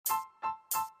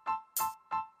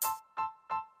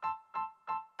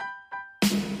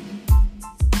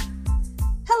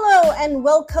and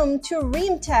welcome to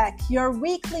Reem Tech, your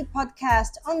weekly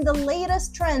podcast on the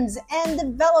latest trends and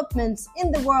developments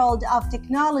in the world of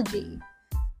technology.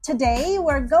 Today,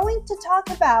 we're going to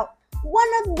talk about one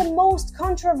of the most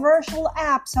controversial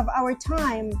apps of our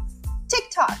time,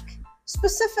 TikTok.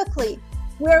 Specifically,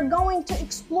 we're going to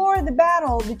explore the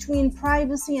battle between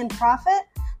privacy and profit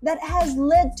that has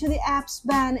led to the app's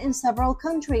ban in several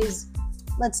countries.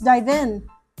 Let's dive in.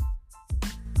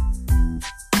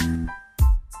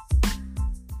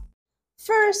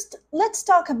 First, let's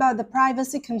talk about the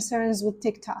privacy concerns with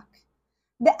TikTok.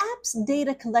 The app's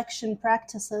data collection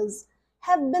practices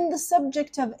have been the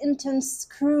subject of intense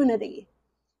scrutiny,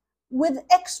 with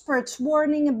experts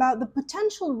warning about the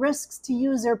potential risks to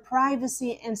user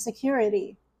privacy and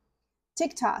security.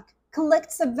 TikTok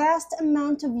collects a vast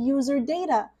amount of user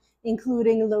data,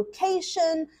 including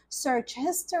location, search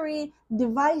history,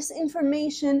 device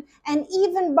information, and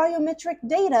even biometric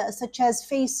data such as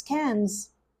face scans.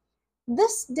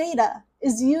 This data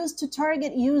is used to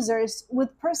target users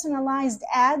with personalized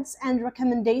ads and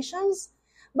recommendations,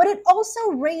 but it also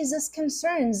raises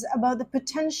concerns about the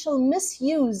potential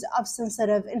misuse of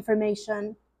sensitive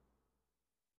information.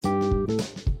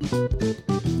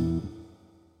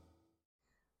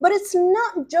 But it's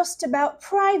not just about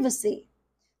privacy.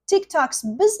 TikTok's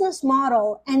business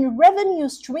model and revenue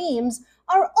streams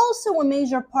are also a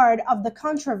major part of the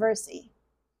controversy.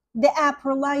 The app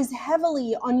relies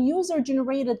heavily on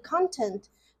user-generated content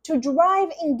to drive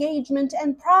engagement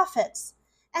and profits,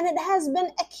 and it has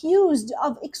been accused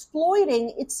of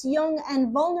exploiting its young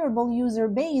and vulnerable user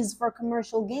base for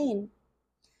commercial gain.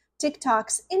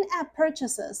 TikTok's in-app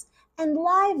purchases and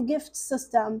live gift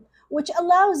system, which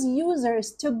allows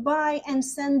users to buy and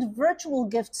send virtual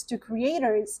gifts to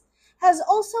creators, has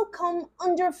also come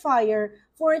under fire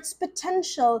for its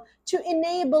potential to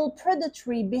enable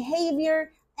predatory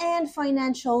behavior and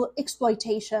financial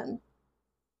exploitation.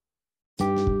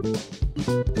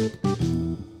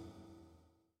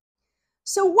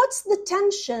 So what's the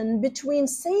tension between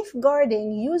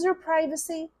safeguarding user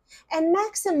privacy and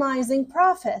maximizing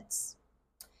profits?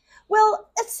 Well,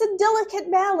 it's a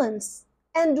delicate balance,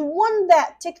 and one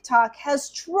that TikTok has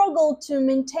struggled to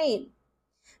maintain.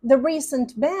 The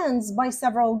recent bans by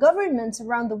several governments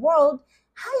around the world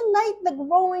highlight the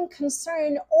growing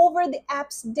concern over the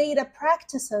app's data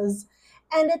practices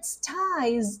and its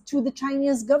ties to the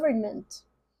Chinese government.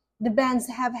 The bans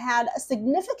have had a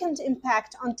significant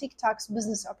impact on TikTok's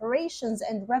business operations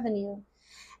and revenue,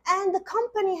 and the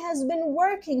company has been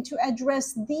working to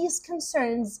address these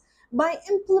concerns by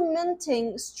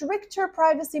implementing stricter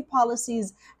privacy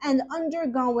policies and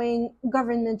undergoing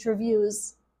government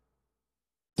reviews.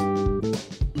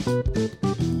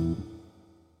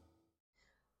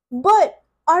 But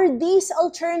are these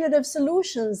alternative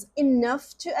solutions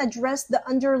enough to address the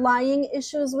underlying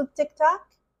issues with TikTok?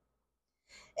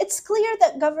 It's clear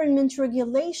that government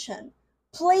regulation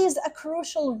plays a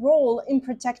crucial role in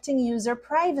protecting user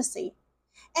privacy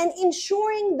and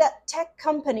ensuring that tech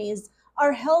companies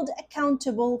are held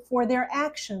accountable for their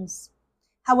actions.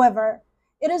 However,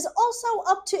 it is also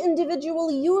up to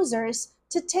individual users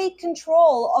to take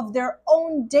control of their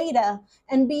own data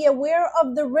and be aware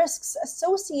of the risks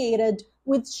associated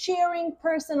with sharing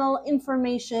personal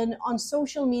information on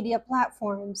social media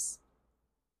platforms.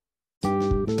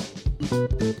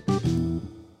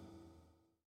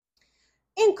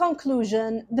 In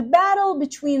conclusion, the battle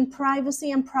between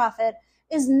privacy and profit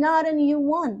is not a new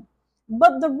one,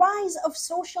 but the rise of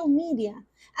social media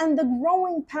and the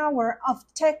growing power of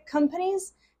tech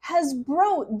companies has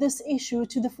brought this issue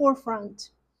to the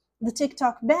forefront. The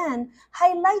TikTok ban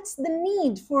highlights the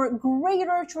need for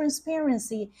greater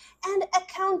transparency and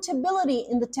accountability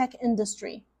in the tech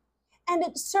industry. And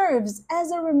it serves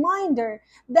as a reminder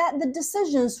that the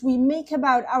decisions we make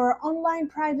about our online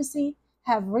privacy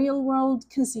have real-world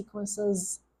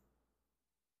consequences.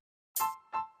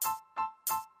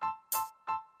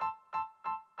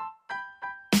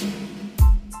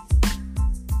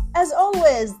 As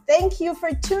always, thank you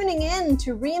for tuning in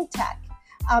to Reem Tech.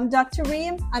 I'm Dr.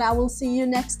 Reem, and I will see you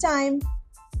next time.